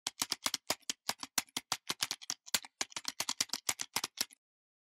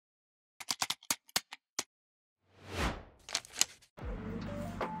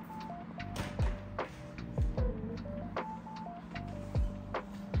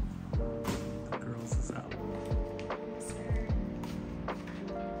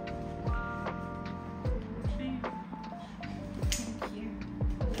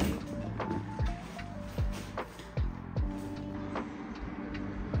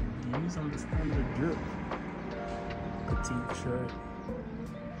Please understand the drip. Petite shirt.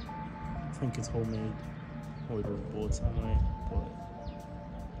 I think it's homemade, or it was bought somewhere. But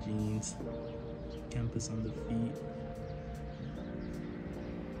jeans, campus on the feet,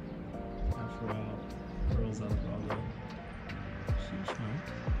 afro out, curls out brother. Sheesh, man.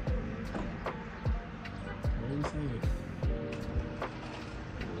 What do you say?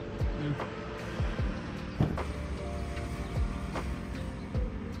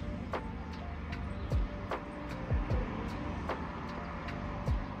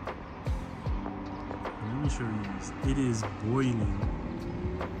 Let me show you this. It is boiling,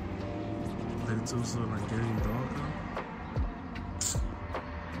 but it's also like getting darker.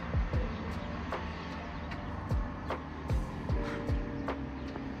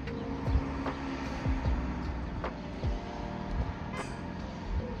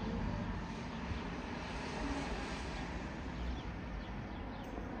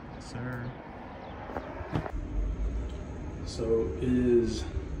 Sir. So it is,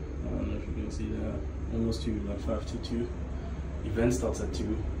 I don't know if you can see that, almost 2, like 5 to 2. Event starts at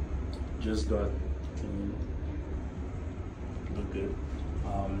 2. Just got clean. Look good.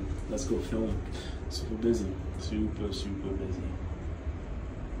 Let's go film. Super busy. Super busy.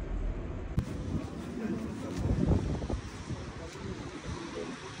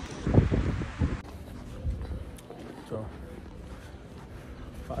 So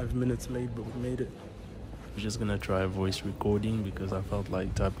 5 minutes late, but we made it. I'm just gonna try voice recording because I felt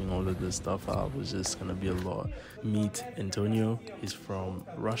like typing all of this stuff out was just gonna be a lot. Meet Antonio. He's from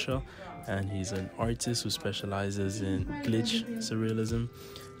Russia and he's an artist who specializes in glitch surrealism.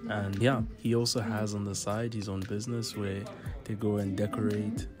 And yeah, he also has on the side his own business where they go and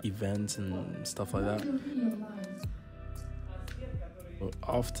decorate events and stuff like that.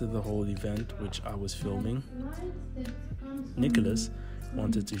 After the whole event, which I was filming, Nicholas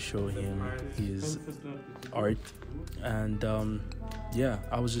wanted to show him his art, and yeah,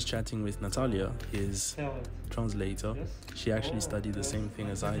 I was just chatting with Natalia, his translator. She actually studied the same thing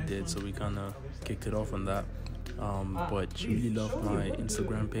as I did, so we kind of kicked it off on that. But she really loved my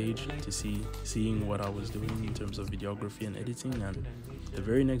Instagram page to seeing what I was doing in terms of videography and editing. And the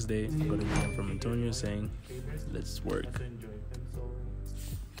very next day, I got a DM from Antonio saying, "Let's work."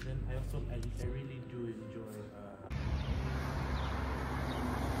 I really do enjoy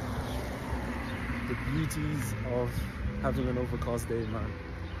the beauties of having an overcast day, man.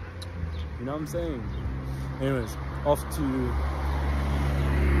 You know what I'm saying? Anyways, off to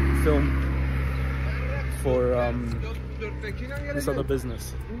film for this other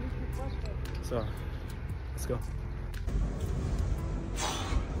business. So let's go.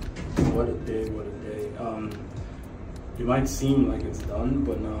 What a day, what a day. It might seem like it's done,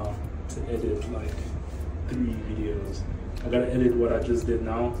 but now to edit like 3 videos. I gotta edit what I just did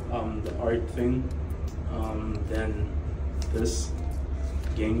now, the art thing, then this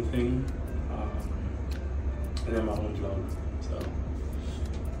game thing, and then my own vlog. So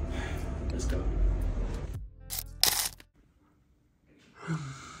let's go.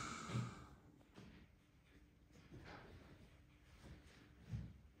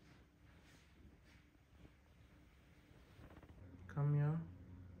 Come here.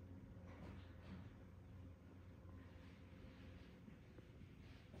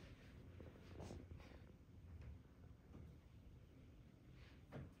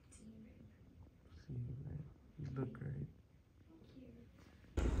 You look great.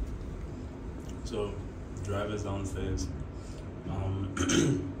 So, driver's downstairs.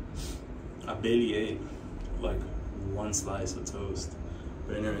 I barely ate like 1 slice of toast.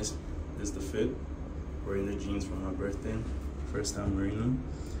 But anyways, this is the fit. Wearing the jeans for my birthday. First time wearing them.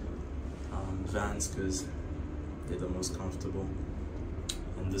 Vans because they're the most comfortable.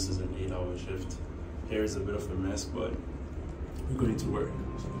 And this is an 8-hour shift. Hair is a bit of a mess, but we're going to work.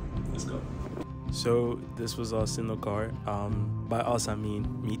 So let's go. So this was us in the car. By us, I mean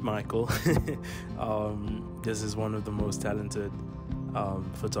meet Michael. This is one of the most talented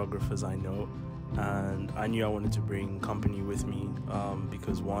photographers I know. And I knew I wanted to bring company with me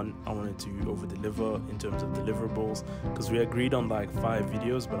because one, I wanted to over-deliver in terms of deliverables, because we agreed on like 5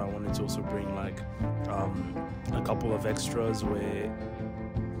 videos, but I wanted to also bring like a couple of extras where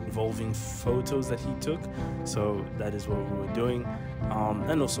involving photos that he took. So that is what we were doing,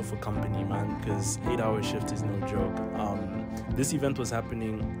 and also for company, man, because 8-hour shift is no joke. This event was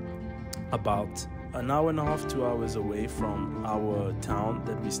happening about an hour and a half, 2 hours away from our town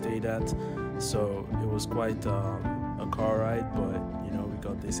that we stayed at. So it was quite a car ride, but you know, we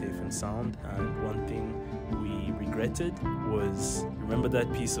got there safe and sound. And one thing we regretted was, remember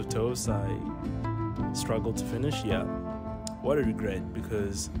that piece of toast I struggled to finish? Yeah, what a regret,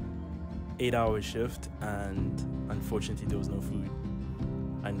 because 8-hour shift, and unfortunately there was no food.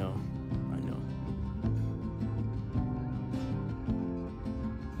 I know.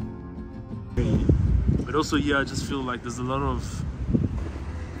 But also, yeah, I just feel like there's a lot of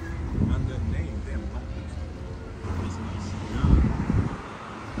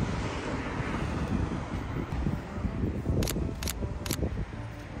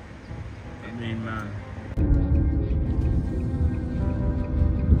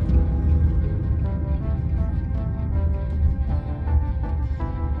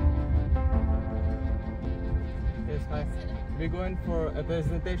We're going for a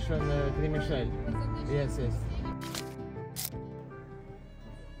presentation to Michelle. Yes.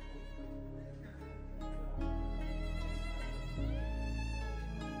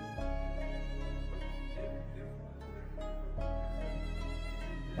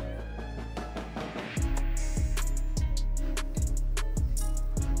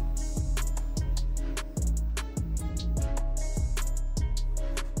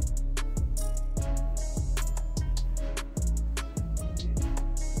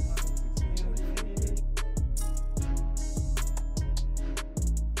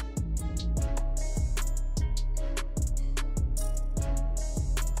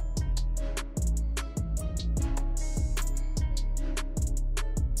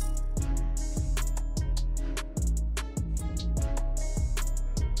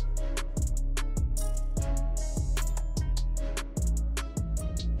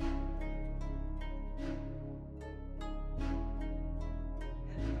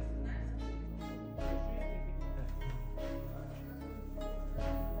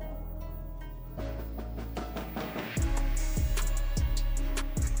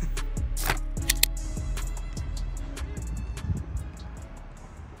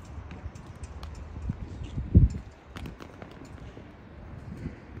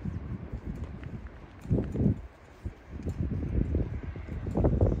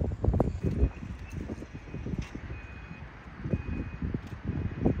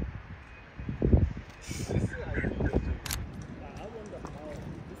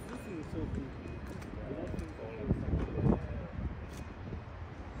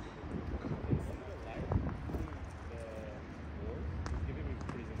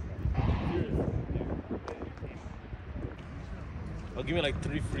 I'll give you like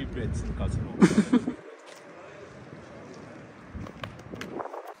 3 free bets in the casino.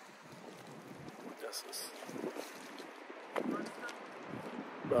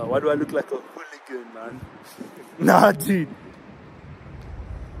 Bro, why do I look like a hooligan, man? Nah, dude.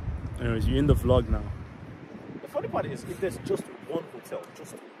 Anyways, you're in the vlog now. The funny part is, if there's just one hotel,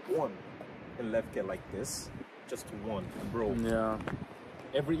 just one in Lefke like this, just one, bro. Yeah.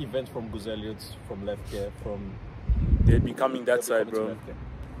 Every event from Guzelius, from Lefke, from... They'd be coming that side, bro.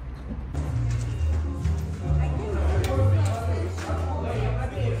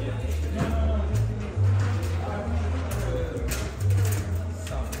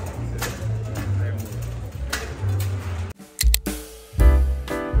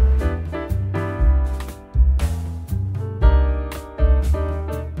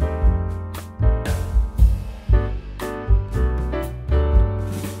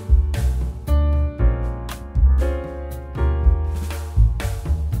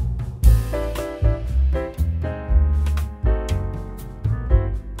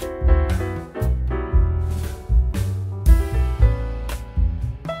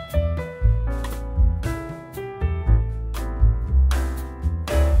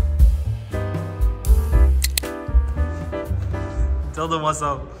 Tell them what's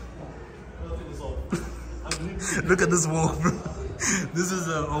up. Look at this walk, bro. This is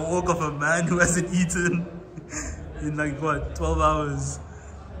a walk of a man who hasn't eaten in like what, 12 hours.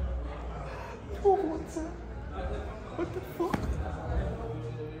 What the fuck?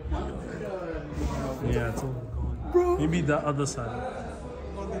 Yeah, it's all gone. Bro. Maybe the other side.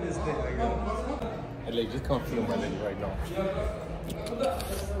 I like just can't feel my leg right now.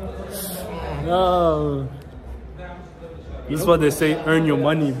 No. This is what they say, earn your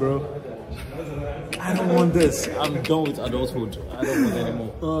money, bro. I don't want this. I'm done with adulthood. I don't want it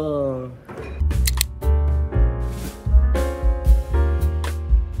anymore.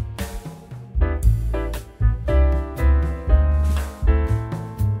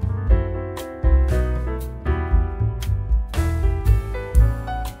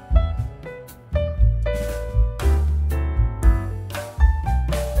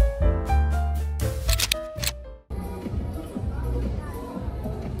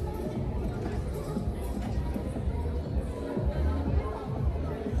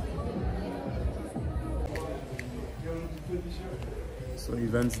 So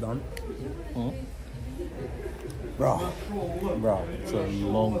event's done. Bro, it's a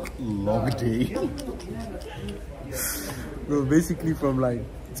long day. Bro, basically from like,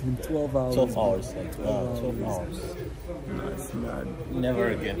 it's been 12 hours. 12 hours, like 12 hours. Nice, man. Never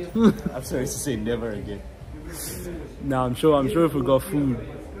again. I'm sorry to say never again. Nah, I'm sure if we got food.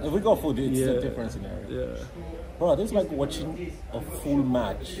 If we got food, it's a different scenario. Yeah. Bro, this is like watching a full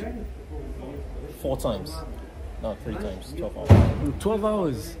match 4 times. No, 3 times, 12 hours. 12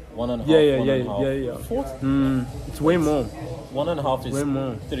 hours? 1.5. Yeah. 4? It's way more. 1.5 is way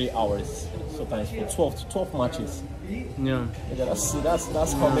more. 3 hours. So times 4, 12 matches. Yeah.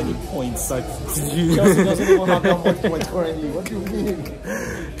 That's how many points. Like, Chelsea doesn't even have that much points currently. What do you mean?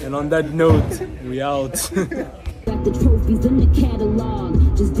 And on that note, we out. Got the trophies in the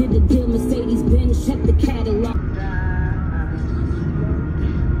catalog. Just did a deal, Mercedes Benz, check the catalog.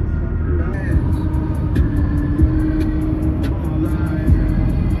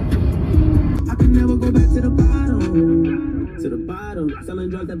 I can never go back to the bottom. To the bottom. Selling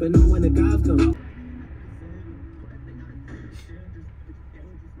drugs that been know when the cops come.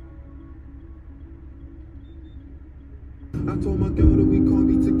 I told my girl that we can't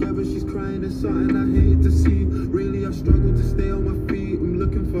be together. She's crying, it's something I hate to see. Really, I struggle to stay on my feet. I'm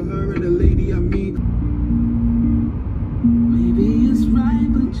looking for her and the lady I meet. Maybe it's right,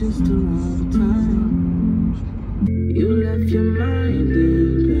 but just the wrong time. You left your mind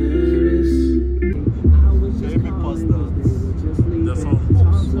in Paris. I was just Maybe pause the phone.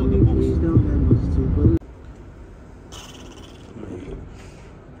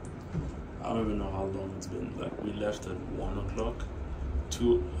 I don't even know how long it's been. Like, we left at 1 o'clock.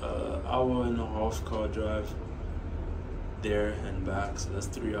 2 hour and a half car drive there and back, so that's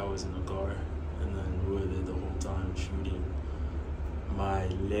 3 hours in the car, and then we were there the whole time shooting. My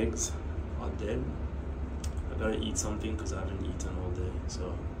legs are dead. I gotta eat something because I haven't eaten all day,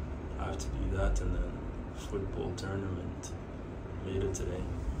 so I have to do that, and then football tournament later today.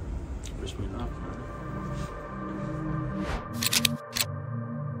 Wish me luck, man.